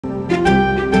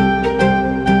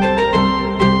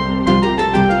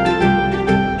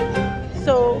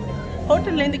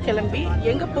கிளம்பி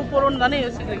எங்கே போக போகிறோன்னு தானே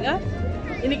யோசிக்கிறீங்க.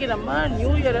 இன்றைக்கி நம்ம நியூ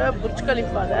இயரை புர்ஜ்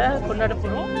கலிஃபாவில் கொண்டாட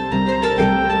போகிறோம்.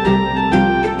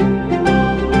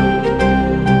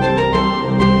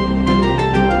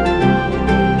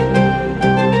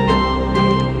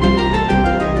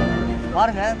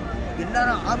 பாருங்க,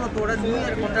 எல்லாரும் ஆர்வத்தோட நியூ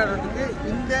இயர் கொண்டாடுறதுக்கு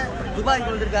இந்த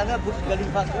துபாய்க்கு வந்திருக்காங்க புர்ஜ்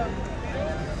கலிஃபாக்கு.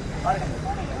 பாருங்க,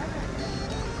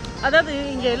 அதாவது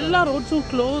இங்கே எல்லா ரோட்ஸும்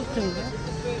க்ளோஸ்டுங்க.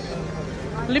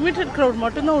 லிமிட்டட் க்ரௌட்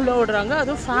மட்டும்தான் உள்ளே விடுறாங்க.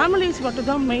 அதுவும் ஃபேமிலிஸ்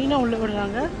மட்டும்தான் மெயினாக உள்ளே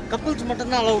விடுறாங்க. கப்புள்ஸ்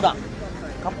மட்டும்தான் அலவுடா.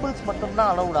 கப்புள்ஸ் மட்டும்தான்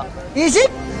அலவுடா.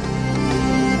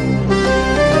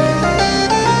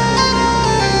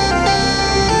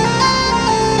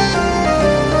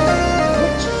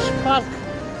 Park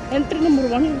entry number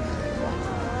 1.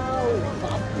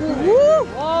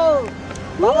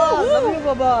 Baba, love you,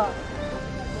 Baba.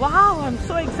 Wow, I'm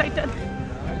so excited.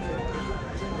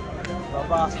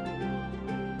 Baba.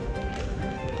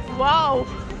 Wow.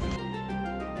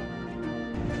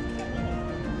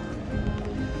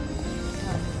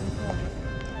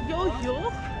 Yo.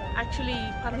 Actually,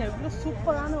 பாருங்க எவ்வளோ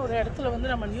சூப்பரான ஒரு இடத்துல வந்து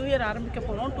நம்ம நியூ இயர் ஆரம்பிக்க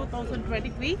போகிறோம்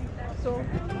 2023. ஸோ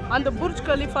அந்த புர்ஜ்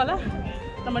கலிஃபாவில்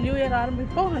நம்ம நியூ இயர்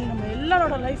ஆரம்பிப்போம். நம்ம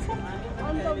எல்லாரோட லைஃப்பும்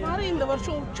அந்த மாதிரி இந்த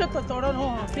வருஷம் உச்சத்தை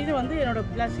தொடரும் அப்படின்னு வந்து என்னோட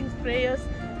பிளஸிங்ஸ், ப்ரேயர்ஸ்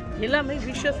எல்லாமே,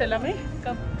 விஷஸ் எல்லாமே.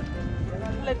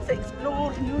 Let's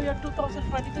explore new year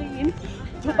 2023 in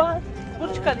Dubai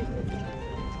Burj Khalifa.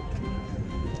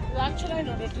 இது ஆக்சுவலாக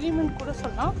என்னோட ட்ரீம்னு கூட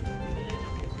சொல்லலாம்.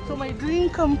 So my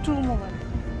dream come true moment.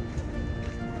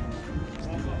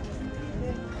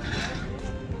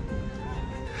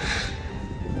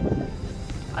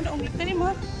 ஆனால் உங்களுக்கு தெரியுமா,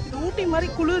 இது ஊட்டி மாதிரி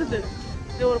குளிருது.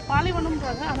 இது ஒரு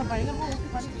பாலைவனம்ன்றாங்க, ஆனால் பயங்கரமாக ஊட்டி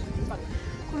மாதிரி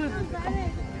குளிருது.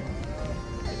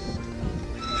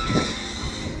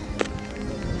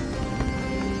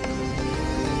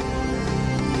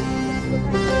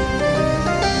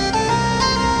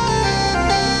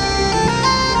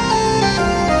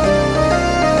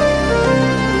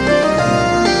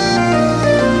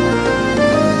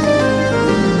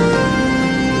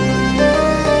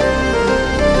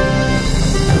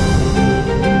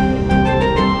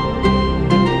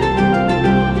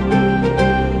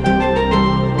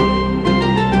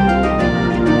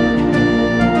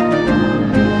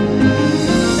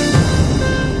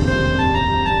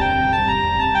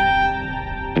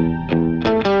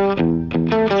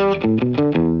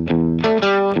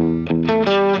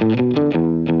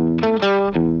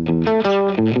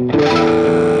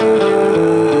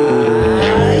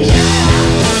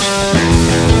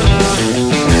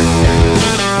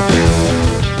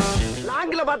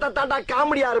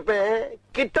 காமெடியா இருப்பேன்,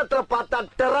 கிட்டத்துல பார்த்தா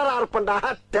டெரரா இருப்பேன்டா,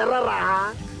 டெரரா.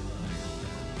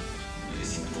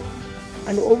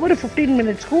 அண்ட் ஒவ்வொரு 15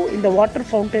 மினிட்ஸ்க்கும் இந்த வாட்டர்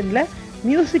ஃபவுண்டனில்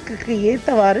மியூசிக்கு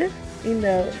ஏற்றவாறு இந்த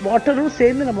வாட்டரும்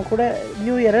சேர்ந்து நம்ம கூட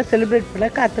நியூ இயரை செலிப்ரேட் பண்ண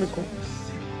காத்திருக்கோம்.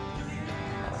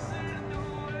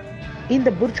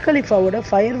 இந்த புர்ஜ் கலிஃபாவோட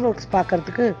ஃபயர் ஒர்க்ஸ்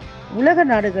பார்க்கறதுக்கு உலக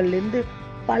நாடுகள்லேருந்து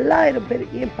பல்லாயிரம் பேர்,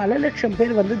 ஏன் பல லட்சம்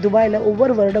பேர் வந்து துபாயில்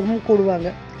ஒவ்வொரு வருடமும்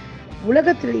கூடுவாங்க.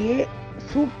 உலகத்திலேயே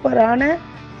சூப்பரான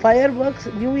ஃபயர் ஒர்க்ஸ்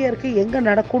நியூ இயருக்கு எங்கே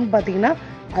நடக்கும்னு பார்த்தீங்கன்னா,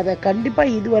 அதை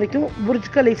கண்டிப்பாக இது வரைக்கும் புர்ஜ்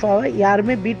கலிஃபாவை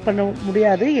யாருமே பீட் பண்ண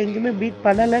முடியாது, எங்கேயுமே பீட்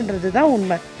பண்ணலைன்றது தான்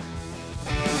உண்மை.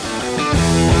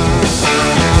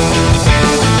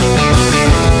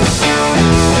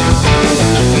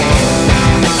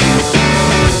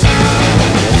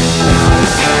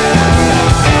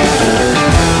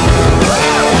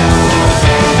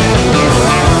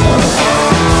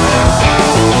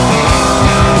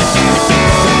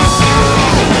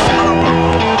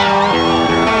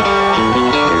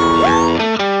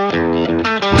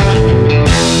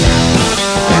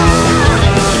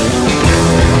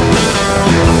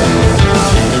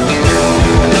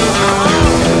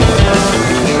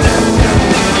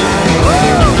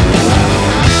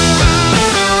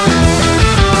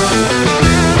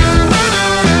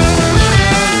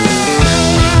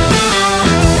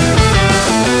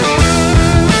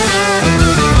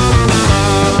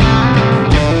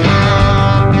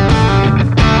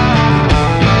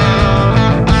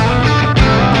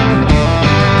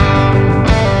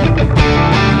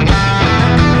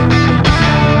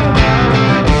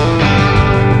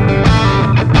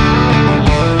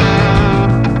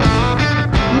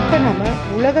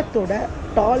 உலகத்தோட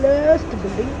டாலஸ்ட்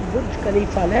பில்டிங் புர்ஜ்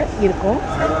கலிஃபால இருக்கும்.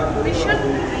 விஷன்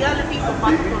ரியாலிட்டி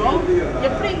பார்க்குறோம்.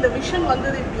 எப்படி இந்த விஷன்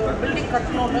வந்தது, இப்படி ஒரு பில்டிங்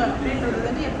கட்டணும்னு அப்படின்றது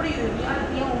வந்து எப்படி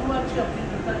ரியாலிட்டியாக உருவாச்சு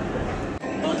அப்படின்றது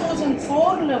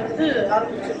 2004 வந்து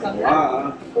ஆரம்பிச்சிருக்காங்க.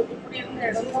 இப்படி இருந்த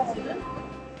இடம் தான் வந்து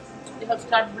they have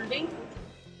start building.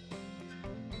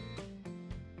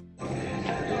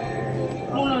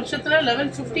 3 வருஷத்துல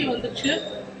 1150 வந்துச்சு.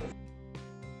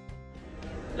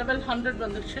 லெவல் 100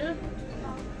 வந்துருச்சு.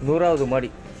 100வது மாடி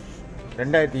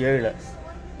 2007.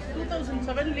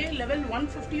 2007லேயே லெவல்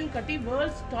 150யும் கட்டி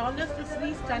வேர்ல்ட்ஸ் டாலஸ்ட் ஃப்ரீ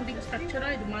ஸ்டாண்டிங்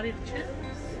ஸ்ட்ரக்சராக இது மாறிடுச்சு.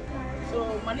 ஸோ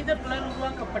மனிதர்களால்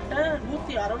உருவாக்கப்பட்ட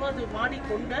 160 மாடி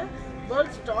கொண்ட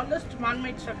வேர்ல்ட்ஸ் டாலஸ்ட்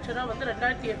மேன்மேட் ஸ்ட்ரக்சராக வந்து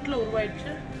 2008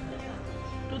 உருவாயிடுச்சு.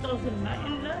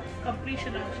 2009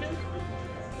 கம்ப்ளீஷன் ஆச்சு.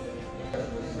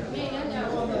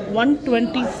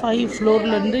 125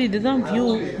 ஃப்ளோர்லேருந்து இதுதான் வியூ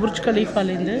புர்ஜ்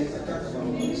கலீஃபாலேருந்து.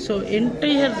 ஸோ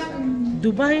என்டையர்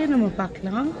துபாயை நம்ம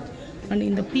பார்க்கலாம். அண்ட்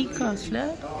இந்த பீகாஸில்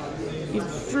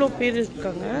இவ்வளோ பேர்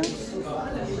இருக்காங்க.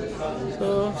 So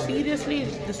seriously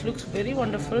this looks very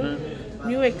wonderful,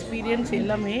 new experience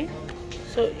எல்லாமே.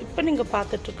 ஸோ இப்போ நீங்கள்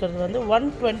பார்த்துட்ருக்கிறது வந்து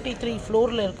 123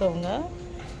 ஃப்ளோரில் இருக்கவங்க.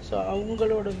 ஸோ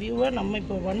அவங்களோட வியூவை நம்ம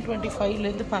இப்போ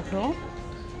 125லேருந்து பார்க்குறோம்.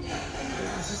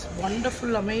 This is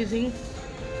wonderful, amazing.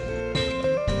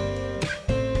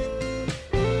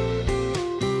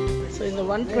 So இந்த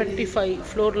 125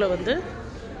 ஃப்ளோரில் வந்து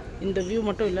இந்த வியூ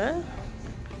மட்டும் இல்லை,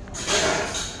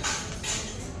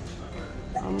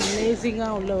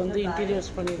 அமேசிங்காக உள்ள வந்து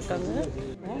இன்டீரியர்ஸ் பண்ணியிருக்காங்க.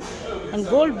 அண்ட்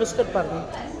கோல்ட் பிஸ்கட் பாருங்கள்.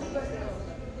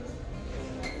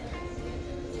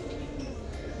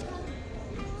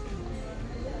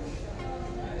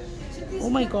 ஓ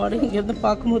மை காட், இங்கேருந்து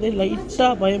பார்க்கும்போதே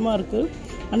லைட்டாக பயமாக இருக்குது.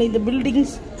 ஆனால் இந்த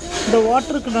பில்டிங்ஸ் இந்த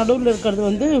வாட்டருக்கு நடுவில் இருக்கிறது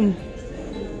வந்து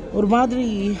ஒரு மாதிரி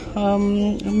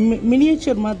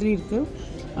மினியேச்சர் மாதிரி இருக்குது.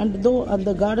 அண்ட் இதோ அந்த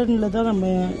கார்டனில் தான் நம்ம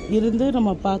இருந்து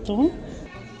நம்ம பார்த்தோம்.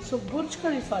 ஸோ புர்ஜ்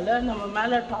கலீஃபாவில் நம்ம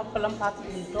மேலே டாப்பெல்லாம்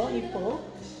பார்த்துட்டு இருந்தோம். இப்போது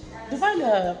துபாயில்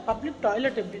பப்ளிக்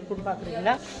டாய்லெட் எப்படி இருக்குன்னு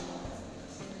பார்க்குறீங்களா?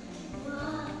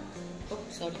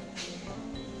 சாரி,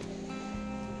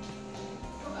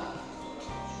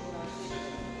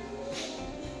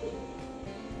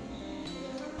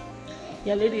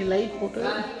 எல்இடி லைட் போட்டு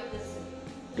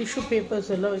டிஷ்யூ பேப்பர்ஸ்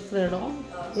எல்லாம் வைக்கிற இடம்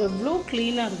எவ்வளோ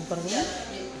க்ளீனாக இருக்குது பாருங்கள்.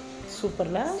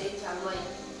 சூப்பரில்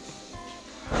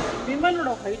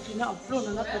விமனோட ஹைட்டினா அவ்வளோ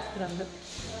நல்லா கற்றுக்குறாங்க.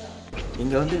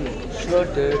 இங்கே வந்து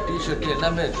ஷர்ட்டு, டிஷர்ட்டு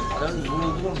எல்லாமே இருக்குது. அதாவது இவ்வளோ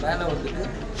தூரம் மேலே வந்துட்டு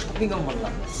ஷாப்பிங்கும்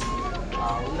பண்ணலாம்.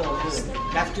 உள்ளே வந்து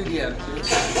கேஃப்டீரியா இருக்குது,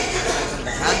 இந்த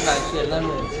ஹேண்ட் பேக்ஸ்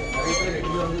எல்லாமே இருக்குது. நிறைய பேர்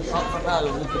இங்கே வந்து சாப்பிட்றா அது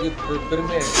வந்து பெரிய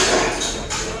பெருமையாக இருக்குது.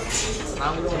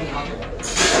 நாங்களும் வந்து வாங்குவோம்.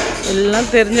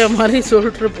 எல்லாம் தெரிஞ்ச மாதிரி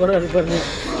சொல்லிட்டு போகிறாரு பாருங்க.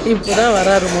 இப்போ தான்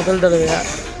வராரு முதல் தடவையாக.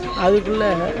 அதுக்குள்ளே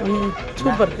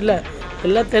சூப்பர் இல்லை,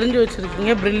 எல்லாம் தெரிஞ்சு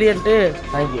வச்சுருக்கீங்க, ப்ரில்லியண்ட்டு,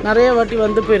 நிறைய வாட்டி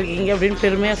வந்து போயிருக்கீங்க அப்படின்னு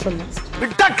பெருமையாக சொன்னேன்.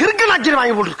 விட்டா கிறுக்கு நாச்சி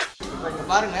வாங்கி போட்டுருக்கு. இப்போ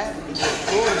பாருங்கள்,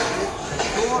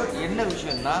 ஸ்டோர் என்ன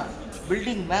விஷயம்னா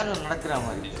பில்டிங் மேலே நடக்கிற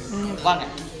மாதிரி. வாங்க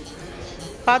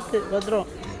பார்த்து வந்துடும்.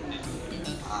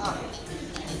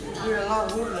 கீழெல்லாம்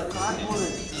ஊரில் கார் போகுது,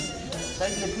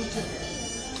 சைடில் பீச்சு,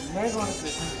 மேகம்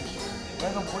இருக்குது,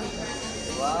 மேகம் பொழிச்சு,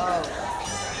 வா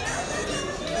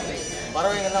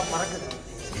பறவைகள்லாம் பறக்குது.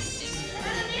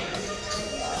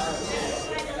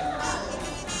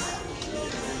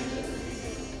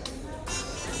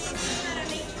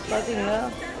 பார்த்தீங்களா,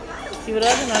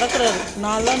 இவராது நடக்கிறாரு.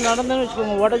 நான்லாம் நடந்தேன்னு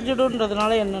வச்சுக்கோங்க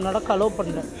உடஞ்சிடுன்றதுனால என்னை நடக்க அலோவ்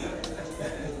பண்ணல.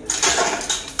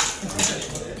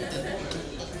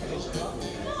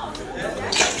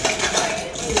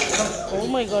 ஓ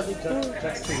மை காட், இது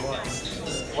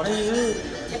உடையுது.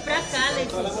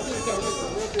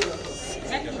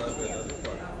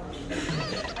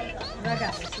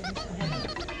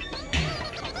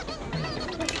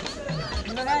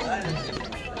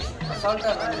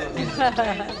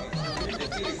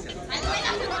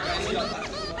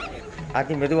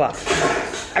 ஆத்தி மெதுவா.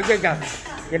 ஐயா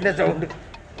என்ன சவுண்டு?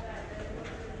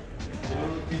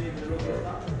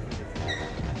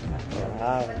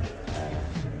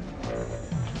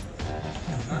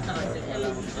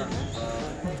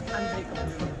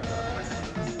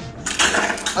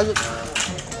 அது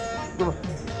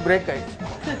பிரேக் ஆயிடுச்சு.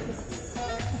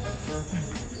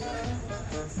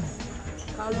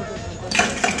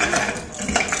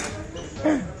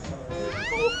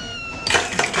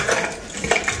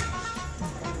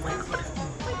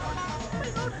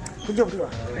 கொஞ்சம் அப்படி வா,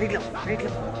 ரைட்ல ரைட்ல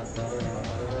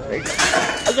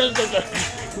ரைட்ல.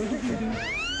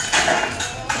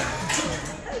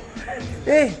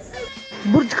 ஏய்,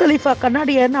 புர்ஜ் கலீஃபா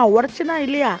கண்ணாடியை நான் உடச்சுனா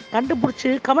இல்லையா கண்டுபிடிச்சி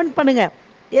கமெண்ட் பண்ணுங்க.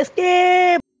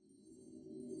 எஸ்கேப்.